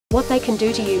What they can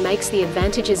do to you makes the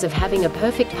advantages of having a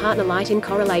perfect partner light in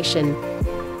correlation.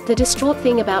 The distraught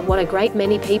thing about what a great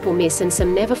many people miss and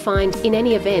some never find, in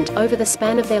any event, over the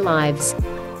span of their lives.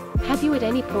 Have you at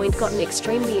any point gotten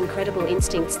extremely incredible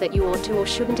instincts that you ought to or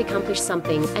shouldn't accomplish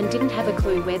something, and didn't have a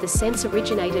clue where the sense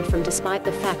originated from despite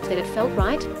the fact that it felt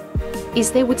right?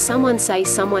 Would someone say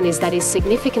someone is that is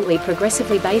significantly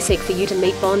progressively basic for you to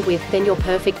meet bond with, then your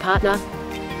perfect partner?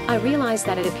 I realize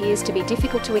that it appears to be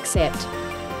difficult to accept.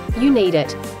 You need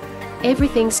it.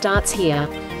 Everything starts here.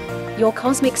 Your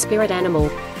cosmic spirit animal.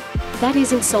 That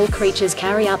isn't soul creatures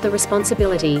carry out the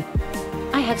responsibility.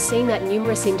 I have seen that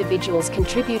numerous individuals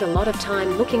contribute a lot of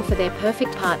time looking for their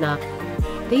perfect partner.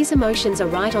 These emotions are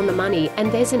right on the money,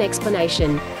 and there's an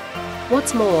explanation.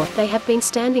 What's more, they have been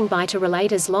standing by to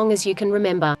relate as long as you can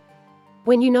remember.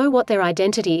 When you know what their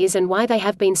identity is and why they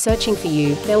have been searching for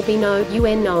you, there'll be no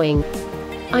knowing.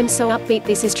 I'm so upbeat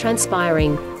this is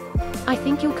transpiring. I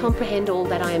think you'll comprehend all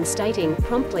that I am stating,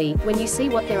 promptly, when you see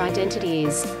what their identity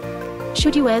is.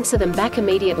 Should you answer them back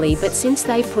immediately, but since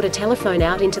they've put a telephone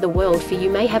out into the world for you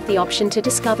may have the option to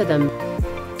discover them.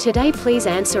 Today please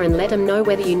answer and let them know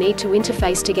whether you need to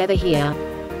interface together here.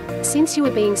 Since you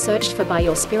are being searched for by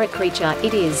your spirit creature,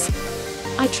 it is.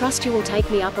 I trust you will take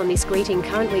me up on this greeting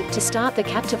currently, to start the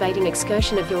captivating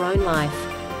excursion of your own life.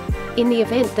 In the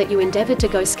event that you endeavored to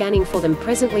go scanning for them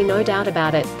presently, no doubt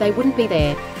about it, they wouldn't be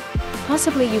there.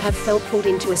 Possibly you have felt pulled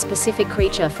into a specific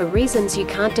creature for reasons you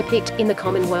can't depict, in the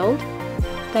common world?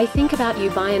 They think about you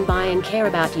by and care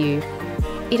about you.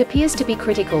 It appears to be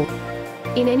critical.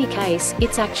 In any case,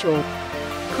 it's actual.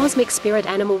 Cosmic Spirit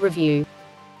Animal Review.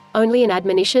 Only an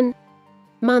admonition?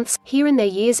 Months, here and there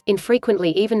years,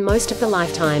 infrequently even most of the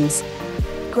lifetimes.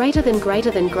 Greater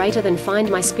than find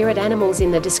my spirit animals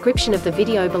in the description of the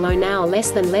video below now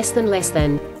less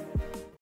than.